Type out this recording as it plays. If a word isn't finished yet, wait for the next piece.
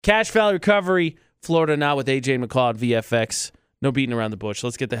Cash Valley Recovery, Florida Not with AJ and McCall at VFX. No beating around the bush.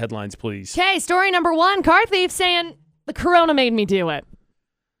 Let's get the headlines, please. Okay, story number 1. Car thief saying the corona made me do it.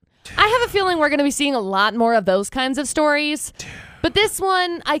 I have a feeling we're going to be seeing a lot more of those kinds of stories. But this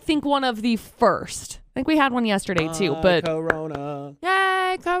one, I think one of the first. I think we had one yesterday, too. But Corona.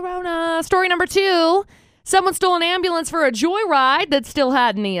 Yay, corona. Story number 2. Someone stole an ambulance for a joyride that still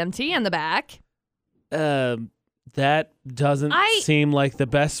had an EMT in the back. That doesn't seem like the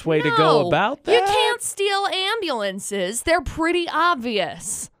best way to go about that. You can't steal ambulances. They're pretty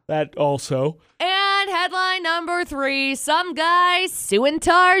obvious. That also. And headline number 3, some guy suing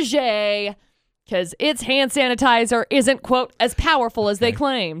Target because its hand sanitizer isn't, quote, as powerful as they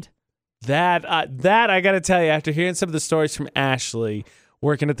claimed. That I got to tell you, after hearing some of the stories from Ashley,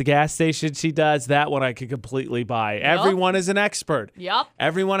 working at the gas station she does, that one I could completely buy. Yep. Everyone is an expert. Yep.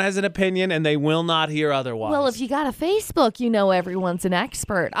 Everyone has an opinion, and they will not hear otherwise. Well, if you got a Facebook, you know everyone's an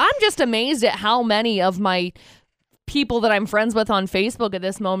expert. I'm just amazed at how many of my people that I'm friends with on Facebook at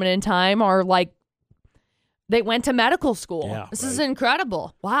this moment in time are like, they went to medical school. Yeah, this is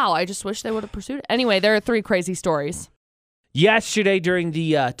incredible. Wow, I just wish they would have pursued it. Anyway, there are 3 crazy stories. Yesterday, during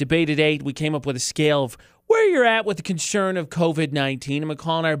the debate at 8, we came up with a scale of where you're at with the concern of COVID-19. And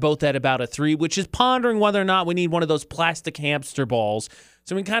McCall and I are both at about a 3, which is pondering whether or not we need one of those plastic hamster balls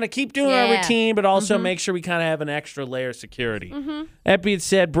so we can kind of keep doing our routine, but also make sure we kind of have an extra layer of security. That being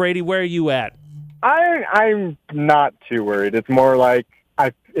said, Brady, where are you at? I'm not too worried. It's more like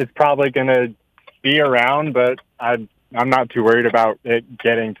it's probably going to be around, but I'm not too worried about it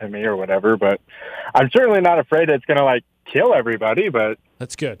getting to me or whatever. But I'm certainly not afraid it's going to kill everybody. But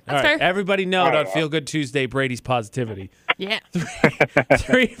that's good. That's all right, fair. everybody note on Feel Good Tuesday, Brady's positivity. Yeah.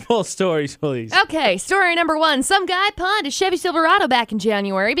 3 full stories, please. Okay, story number 1. Some guy pawned a Chevy Silverado back in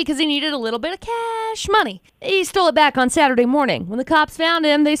January because he needed a little bit of cash money. He stole it back on Saturday morning. When the cops found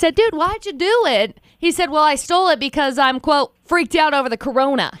him, they said, "Dude, why'd you do it?" He said, "Well, I stole it because I'm, quote, freaked out over the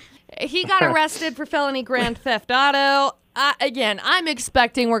corona." He got arrested for felony grand theft auto. Again, I'm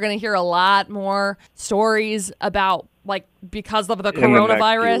expecting we're going to hear a lot more stories about, because of the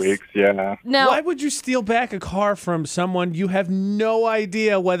coronavirus. In the next few weeks, yeah. Now, why would you steal back a car from someone you have no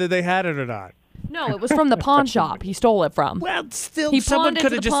idea whether they had it or not? No, it was from the pawn shop he stole it from. Well, still, He someone pawned it could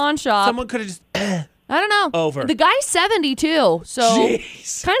to have the just pawn shop. Someone could have just I don't know. Over. The guy's 72, so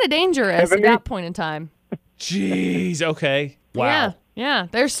Jeez. kind of dangerous 70? at that point in time. Jeez. Okay. Wow. Yeah.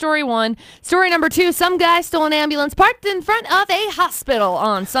 There's story 1. Story number 2, some guy stole an ambulance parked in front of a hospital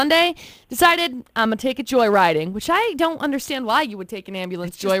on Sunday. Decided, I'm going to take it joyriding, which I don't understand why you would take an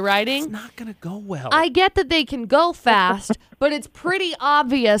ambulance joyriding. It's not going to go well. I get that they can go fast, but it's pretty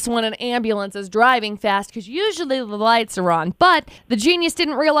obvious when an ambulance is driving fast because usually the lights are on. But the genius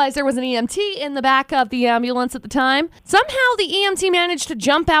didn't realize there was an EMT in the back of the ambulance at the time. Somehow the EMT managed to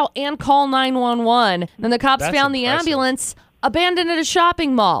jump out and call 911. Then the cops found the ambulance abandoned at a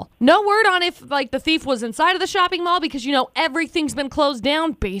shopping mall. No word on if the thief was inside of the shopping mall because everything's been closed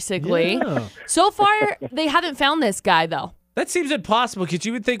down basically. Yeah. So far they haven't found this guy though. That seems impossible because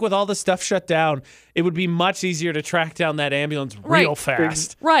you would think with all the stuff shut down, it would be much easier to track down that ambulance real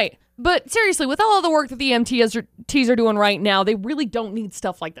fast. Right. But seriously, with all of the work that the EMTs are doing right now, they really don't need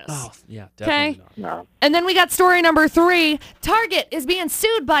stuff like this. Oh, yeah, definitely not. No. And then we got story number 3. Target is being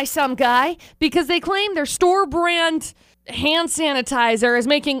sued by some guy because they claim their store brand hand sanitizer is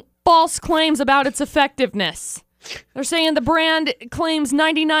making false claims about its effectiveness. They're saying the brand claims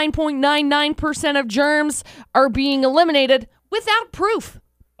 99.99% of germs are being eliminated without proof.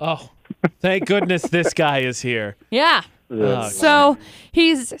 Oh, thank goodness this guy is here. Yeah. Oh, So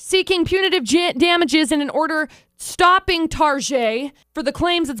he's seeking punitive damages in an order stopping Target for the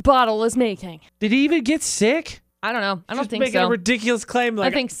claims its bottle is making. Did he even get sick? I don't know. I don't think making so. a ridiculous claim. I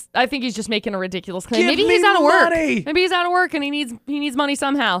think he's just making a ridiculous claim. Give Maybe me he's out of work. money. Maybe he's out of work and he needs money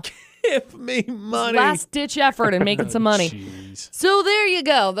somehow. Give me money. Last ditch effort in making some money. Jeez. So there you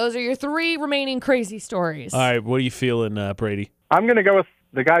go. Those are your 3 remaining crazy stories. All right, what are you feeling, Brady? I'm going to go with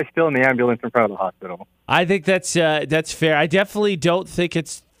the guy still in the ambulance in front of the hospital. I think that's fair. I definitely don't think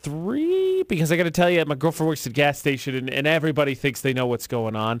it's 3 because I got to tell you, my girlfriend works at a gas station and everybody thinks they know what's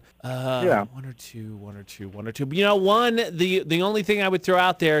going on. Yeah. 1 or 2. But, one, the only thing I would throw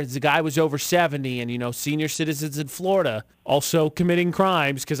out there is the guy was over 70 and, senior citizens in Florida also committing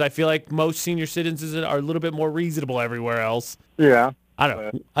crimes because I feel like most senior citizens are a little bit more reasonable everywhere else. Yeah. I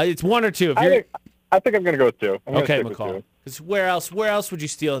don't know. It's 1 or 2. I think I'm going to go with 2. Okay, McCall. Because where else would you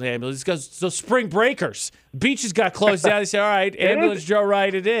steal an ambulance? Because those spring breakers. Beaches got closed down. They say, all right, ambulance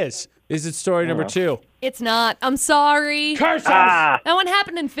Joyride it is. Is it story number 2? It's not. I'm sorry. Curses! That one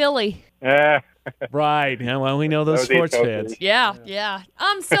happened in Philly. Yeah. Right. Yeah, well, we know those Those East sports Coasters. fans. Yeah.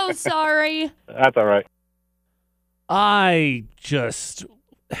 I'm so sorry. That's all right. I just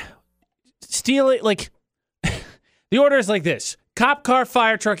steal it. Like, the order is like this: cop car,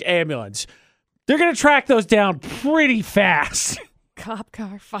 fire truck, ambulance. They're going to track those down pretty fast. Cop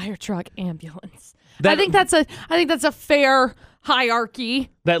car, fire truck, ambulance. I think that's a fair hierarchy.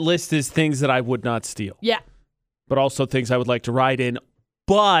 That list is things that I would not steal. Yeah. But also things I would like to ride in,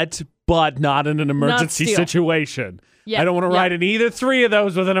 but not in an emergency steal. situation. Yeah. I don't want to ride in either three of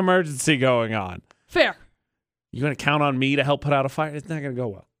those with an emergency going on. Fair. You're going to count on me to help put out a fire? It's not going to go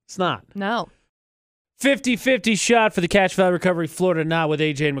well. It's not. No. 50-50 shot for the Cash Valley Recovery Florida Not with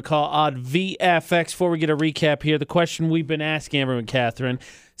AJ and McCall on VFX. Before we get a recap here, the question we've been asking everyone, Catherine,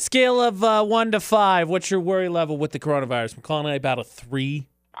 scale of 1 to 5, what's your worry level with the coronavirus? McCall and I about a 3.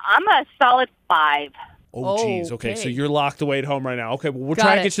 I'm a solid 5. Oh, geez. Okay, so you're locked away at home right now. Okay, well, we'll Got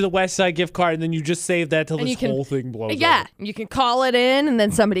try to it. get you the West Side gift card, and then you just save that till And this you can- whole thing blows Yeah, over. you can call it in, and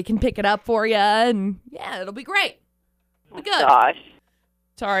then somebody can pick it up for you, and yeah, it'll be great. It'll be good. Gosh.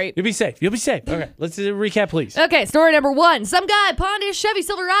 Sorry. You'll be safe. Okay, let's do a recap, please. Okay, story number 1. Some guy pawned his Chevy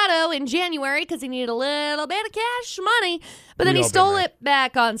Silverado in January because he needed a little bit of cash money, but then We he all been stole there. it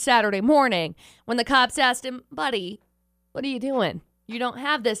back on Saturday morning. When the cops asked him, buddy, what are you doing? You don't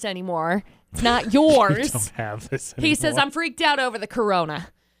have this anymore. It's not You yours. don't have this He says, anymore. I'm freaked out over the corona.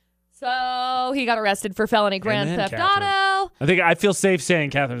 So he got arrested for felony grand then, theft Catherine. auto. I feel safe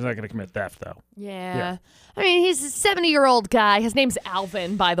saying Catherine's not going to commit theft, though. Yeah. I mean, he's a 70-year-old guy. His name's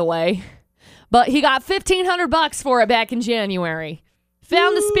Alvin, by the way. But he got $1,500 for it back in January.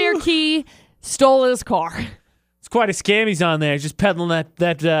 Found the spare key, stole his car. It's quite a scam he's on there, just peddling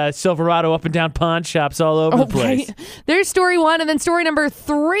that Silverado up and down pawn shops all over the place. Okay. There's story 1, and then story number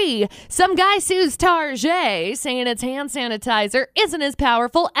 3. Some guy sues Target, saying its hand sanitizer isn't as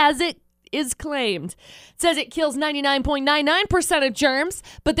powerful as it is claimed. It says it kills 99.99% of germs,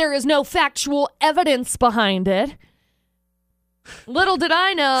 but there is no factual evidence behind it. Little did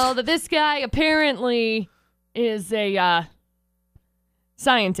I know that this guy apparently is a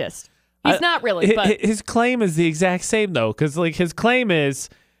scientist. He's not really, but His claim is the exact same, though, because his claim is,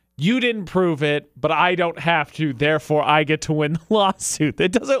 you didn't prove it, but I don't have to, therefore I get to win the lawsuit.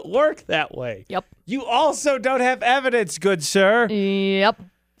 It doesn't work that way. Yep. You also don't have evidence, good sir. Yep.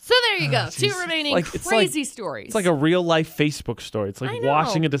 So there you go. 2 Jeez. remaining It's crazy stories. It's like a real-life Facebook story. It's I like know.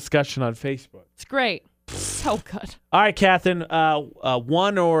 watching a discussion on Facebook. It's great. So good. All right, Catherine,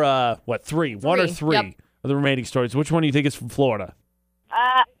 1 or, 3? 1 or 3 Yep. of the remaining stories. Which one do you think is from Florida?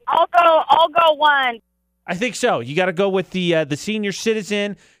 I'll go 1. I think so. You got to go with the senior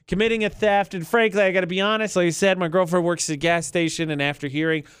citizen committing a theft. And frankly, I got to be honest. Like I said, my girlfriend works at a gas station, and after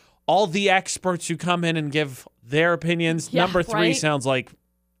hearing all the experts who come in and give their opinions, Yeah, number 3 right? sounds like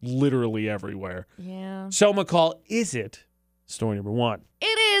literally everywhere. Yeah. So, McCall, is it story number 1? It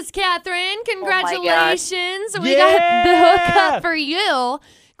is, Catherine. my Congratulations. We Yeah! got the hookup for you.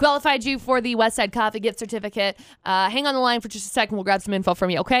 Qualified you for the West Side Coffee gift certificate. Hang on the line for just a second. We'll grab some info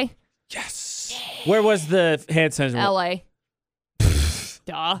from you, okay? Yes. Where was the hand sanitizer? L.A.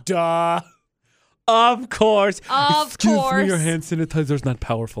 Duh. Duh. Of course. Of Excuse course. me, your hand sanitizer's not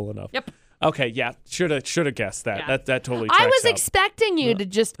powerful enough. Yep. Okay, yeah. Should have guessed that. Yeah. That totally tracks I was out. expecting you to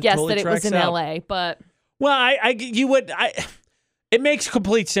just guess totally that it was tracks in out. L.A., but Well, it makes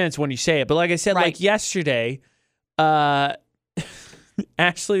complete sense when you say it, but like I said, Right. like yesterday,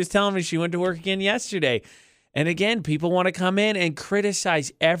 Ashley was telling me she went to work again yesterday. And again, people want to come in and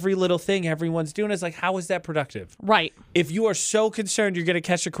criticize every little thing everyone's doing. It's like, how is that productive? right. If you are so concerned you're going to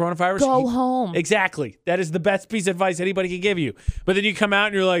catch the coronavirus, Go home. Exactly. That is the best piece of advice anybody can give you. But then you come out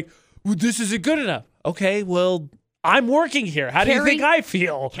and you're like, well, this isn't good enough. Okay, well, I'm working here. How do you Carry- think I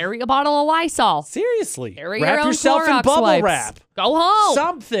feel? Carry a bottle of Lysol. Seriously. Carry wrap your own yourself in Clorox bubble wipes. wrap. Go home.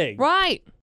 Something. Right.